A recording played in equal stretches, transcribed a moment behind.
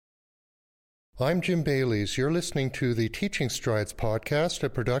I'm Jim Baylies. You're listening to the Teaching Strides podcast, a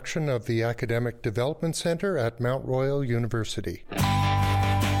production of the Academic Development Centre at Mount Royal University.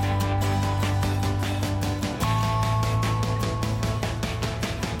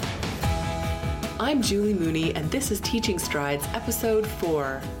 I'm Julie Mooney, and this is Teaching Strides, Episode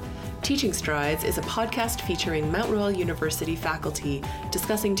 4. Teaching Strides is a podcast featuring Mount Royal University faculty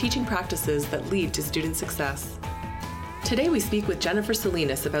discussing teaching practices that lead to student success. Today we speak with Jennifer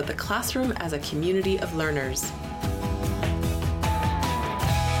Salinas about the classroom as a community of learners.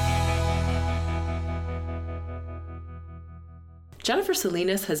 Jennifer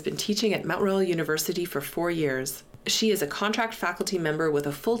Salinas has been teaching at Mount Royal University for 4 years. She is a contract faculty member with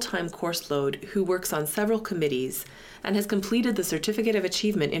a full-time course load who works on several committees and has completed the Certificate of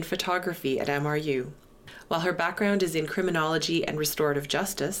Achievement in Photography at MRU. While her background is in criminology and restorative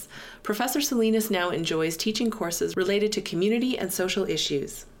justice, Professor Salinas now enjoys teaching courses related to community and social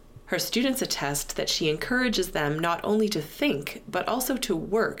issues. Her students attest that she encourages them not only to think, but also to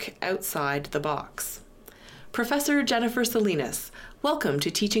work outside the box. Professor Jennifer Salinas, welcome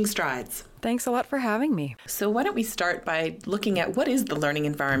to Teaching Strides. Thanks a lot for having me. So why don't we start by looking at what is the learning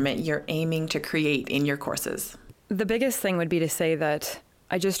environment you're aiming to create in your courses? The biggest thing would be to say that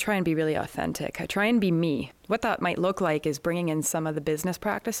I just try and be really authentic. I try and be me. What that might look like is bringing in some of the business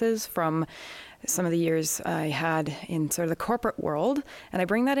practices from some of the years I had in sort of the corporate world, and I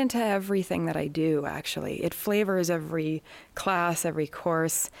bring that into everything that I do, actually. It flavors every class, every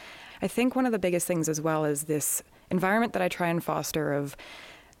course. I think one of the biggest things as well is this environment that I try and foster of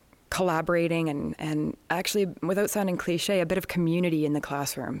collaborating and actually, without sounding cliche, a bit of community in the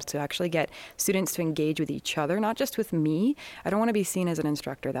classrooms to actually get students to engage with each other, not just with me. I don't want to be seen as an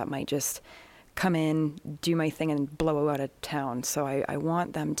instructor that might just come in, do my thing, and blow out of town. So I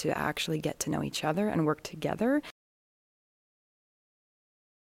want them to actually get to know each other and work together.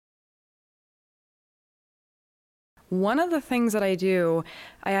 One of the things that I do,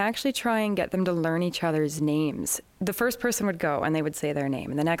 I actually try and get them to learn each other's names. The first person would go and they would say their name,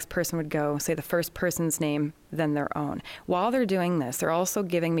 and the next person would go say the first person's name, then their own. While they're doing this, they're also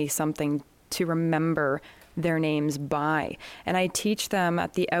giving me something to remember their names by. And I teach them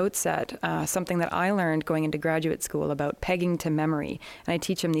at the outset something that I learned going into graduate school about pegging to memory. And I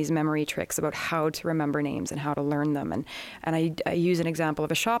teach them these memory tricks about how to remember names and how to learn them. And I use an example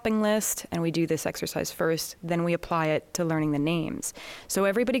of a shopping list, and we do this exercise first, then we apply it to learning the names. So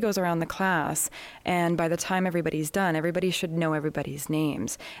everybody goes around the class, and by the time everybody's done, everybody should know everybody's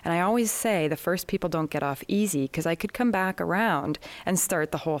names. And I always say the first people don't get off easy, because I could come back around and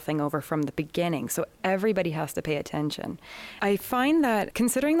start the whole thing over from the beginning. So everybody has to pay attention. I find that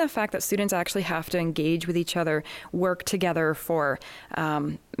considering the fact that students actually have to engage with each other, work together for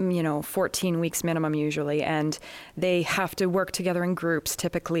 14 weeks minimum usually, and they have to work together in groups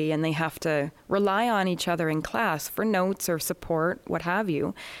typically, and they have to rely on each other in class for notes or support, what have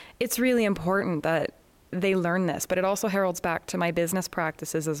you. It's really important that they learn this, but it also heralds back to my business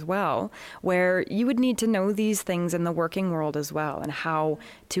practices as well, where you would need to know these things in the working world as well, and how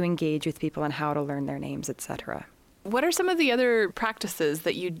to engage with people and how to learn their names, etc. What are some of the other practices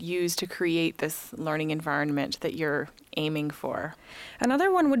that you'd use to create this learning environment that you're aiming for? Another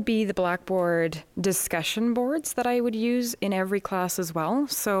one would be the Blackboard discussion boards that I would use in every class as well.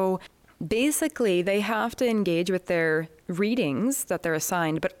 So basically, they have to engage with their readings that they're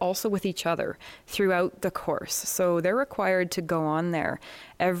assigned, but also with each other throughout the course. So they're required to go on there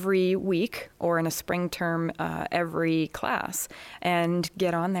every week, or in a spring term, every class, and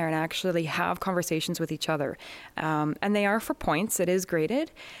get on there and actually have conversations with each other. And they are for points. It is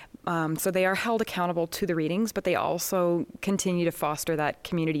graded. So they are held accountable to the readings, but they also continue to foster that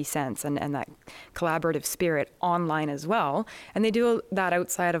community sense and that collaborative spirit online as well. And they do that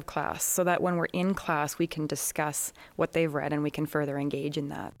outside of class, so that when we're in class, we can discuss what they've read and we can further engage in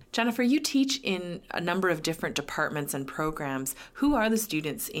that. Jennifer, you teach in a number of different departments and programs. Who are the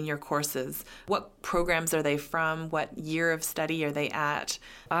students in your courses? What programs are they from? What year of study are they at?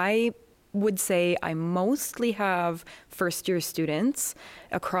 I would say I mostly have first-year students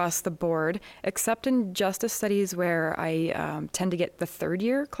across the board, except in justice studies, where I tend to get the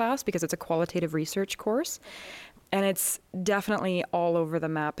third-year class because it's a qualitative research course. And it's definitely all over the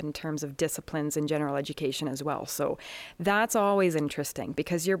map in terms of disciplines in general education as well. So that's always interesting,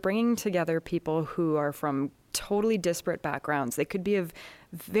 because you're bringing together people who are from totally disparate backgrounds. They could be of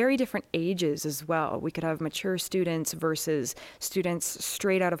very different ages as well. We could have mature students versus students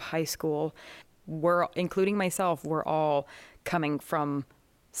straight out of high school. Including myself, we're all coming from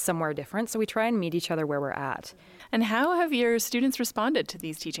somewhere different. So we try and meet each other where we're at. And how have your students responded to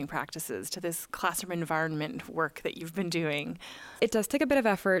these teaching practices, to this classroom environment work that you've been doing? It does take a bit of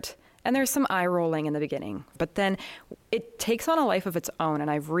effort And there's some eye rolling in the beginning, but then it takes on a life of its own.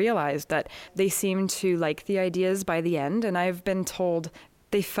 And I've realized that they seem to like the ideas by the end. And I've been told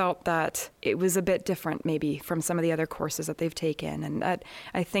they felt that it was a bit different maybe from some of the other courses that they've taken. And that,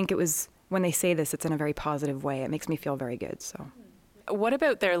 I think it was, when they say this, it's in a very positive way. It makes me feel very good. So. What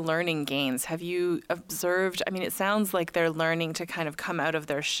about their learning gains? Have you observed, it sounds like they're learning to kind of come out of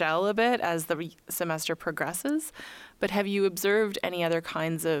their shell a bit as the semester progresses, but have you observed any other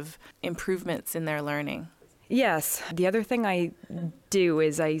kinds of improvements in their learning? Yes. The other thing I do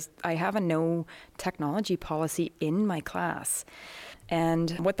is I have a no technology policy in my class.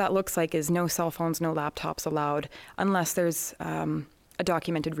 And what that looks like is no cell phones, no laptops allowed, unless there's a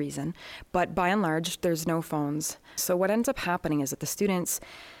documented reason. But by and large, there's no phones. So what ends up happening is that the students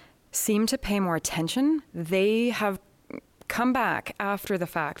seem to pay more attention. They have come back after the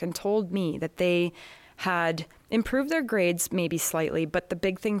fact and told me that they had improved their grades maybe slightly, but the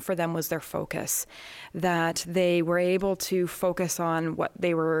big thing for them was their focus, that they were able to focus on what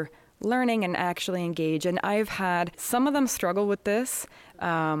they were learning and actually engage. And I've had some of them struggle with this.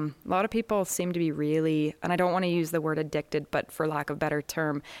 A lot of people seem to be really, and I don't want to use the word addicted, but for lack of a better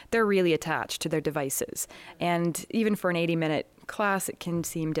term, they're really attached to their devices. And even for an 80-minute class, it can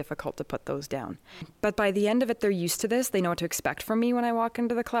seem difficult to put those down. But by the end of it, they're used to this. They know what to expect from me when I walk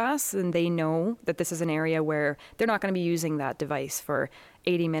into the class, and they know that this is an area where they're not going to be using that device for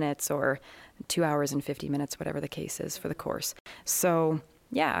 80 minutes or 2 hours and 50 minutes, whatever the case is for the course. So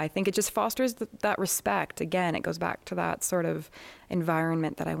yeah, I think it just fosters that respect. Again, it goes back to that sort of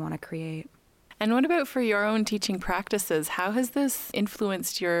environment that I want to create. And what about for your own teaching practices? How has this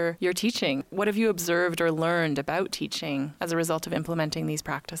influenced your teaching? What have you observed or learned about teaching as a result of implementing these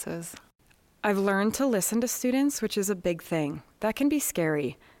practices? I've learned to listen to students, which is a big thing. That can be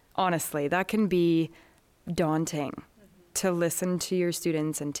scary, honestly. That can be daunting. To listen to your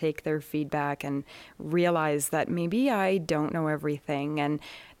students and take their feedback and realize that maybe I don't know everything. And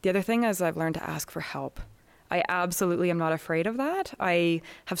the other thing is I've learned to ask for help. I absolutely am not afraid of that. I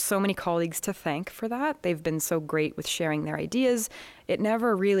have so many colleagues to thank for that. They've been so great with sharing their ideas. It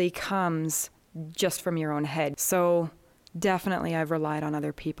never really comes just from your own head. So definitely I've relied on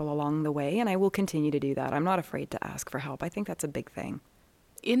other people along the way, and I will continue to do that. I'm not afraid to ask for help. I think that's a big thing.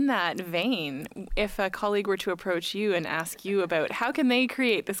 In that vein, if a colleague were to approach you and ask you about how can they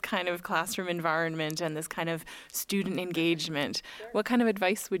create this kind of classroom environment and this kind of student engagement, what kind of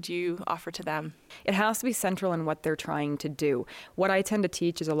advice would you offer to them? It has to be central in what they're trying to do. What I tend to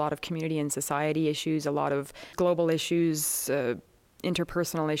teach is a lot of community and society issues, a lot of global issues,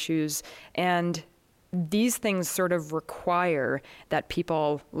 interpersonal issues, and these things sort of require that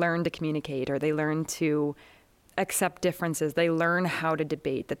people learn to communicate, or they learn to accept differences. They learn how to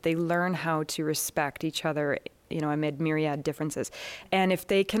debate, that they learn how to respect each other, amid myriad differences. And if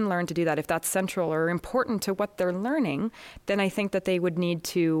they can learn to do that, if that's central or important to what they're learning, then I think that they would need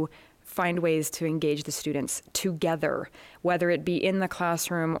to find ways to engage the students together, whether it be in the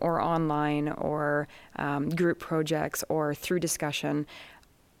classroom or online or group projects or through discussion.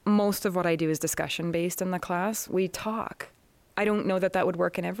 Most of what I do is discussion-based in the class. We talk. I don't know that would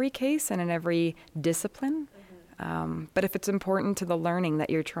work in every case and in every discipline. But if it's important to the learning that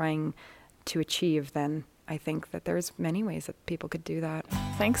you're trying to achieve, then I think that there's many ways that people could do that.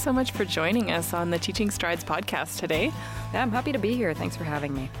 Thanks so much for joining us on the Teaching Strides podcast today. Yeah, I'm happy to be here. Thanks for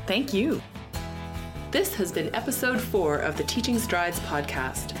having me. Thank you. This has been episode 4 of the Teaching Strides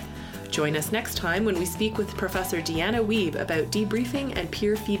podcast. Join us next time when we speak with Professor Deanna Wiebe about debriefing and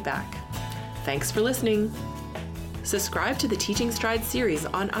peer feedback. Thanks for listening. Subscribe to the Teaching Strides series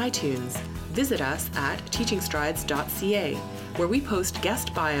on iTunes. Visit us at teachingstrides.ca, where we post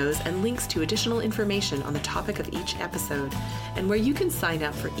guest bios and links to additional information on the topic of each episode, and where you can sign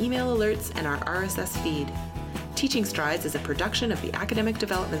up for email alerts and our RSS feed. Teaching Strides is a production of the Academic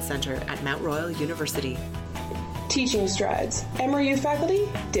Development Center at Mount Royal University. Teaching Strides. MRU faculty,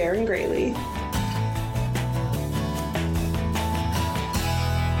 Darren Grayley.